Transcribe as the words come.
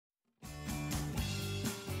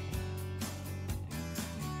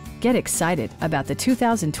Get excited about the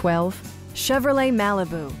 2012 Chevrolet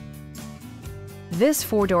Malibu. This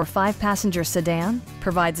four-door, five-passenger sedan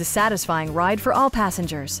provides a satisfying ride for all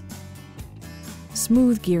passengers.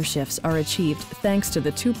 Smooth gear shifts are achieved thanks to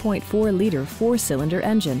the 2.4-liter four-cylinder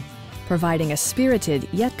engine, providing a spirited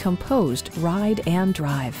yet composed ride and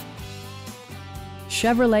drive.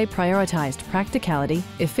 Chevrolet prioritized practicality,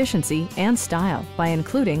 efficiency, and style by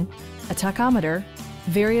including a tachometer,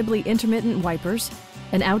 variably intermittent wipers,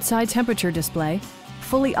 an outside temperature display,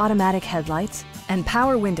 fully automatic headlights, and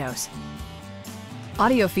power windows.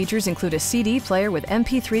 Audio features include a CD player with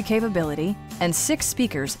MP3 capability and 6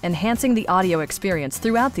 speakers enhancing the audio experience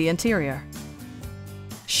throughout the interior.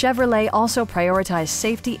 Chevrolet also prioritized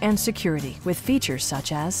safety and security with features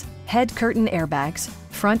such as head curtain airbags,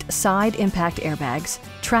 front side impact airbags,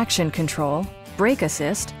 traction control, brake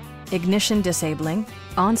assist, ignition disabling,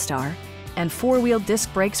 OnStar, and four-wheel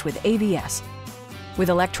disc brakes with ABS. With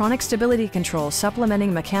electronic stability control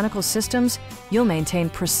supplementing mechanical systems, you'll maintain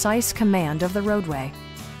precise command of the roadway.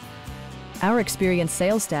 Our experienced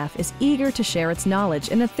sales staff is eager to share its knowledge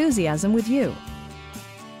and enthusiasm with you.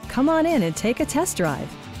 Come on in and take a test drive.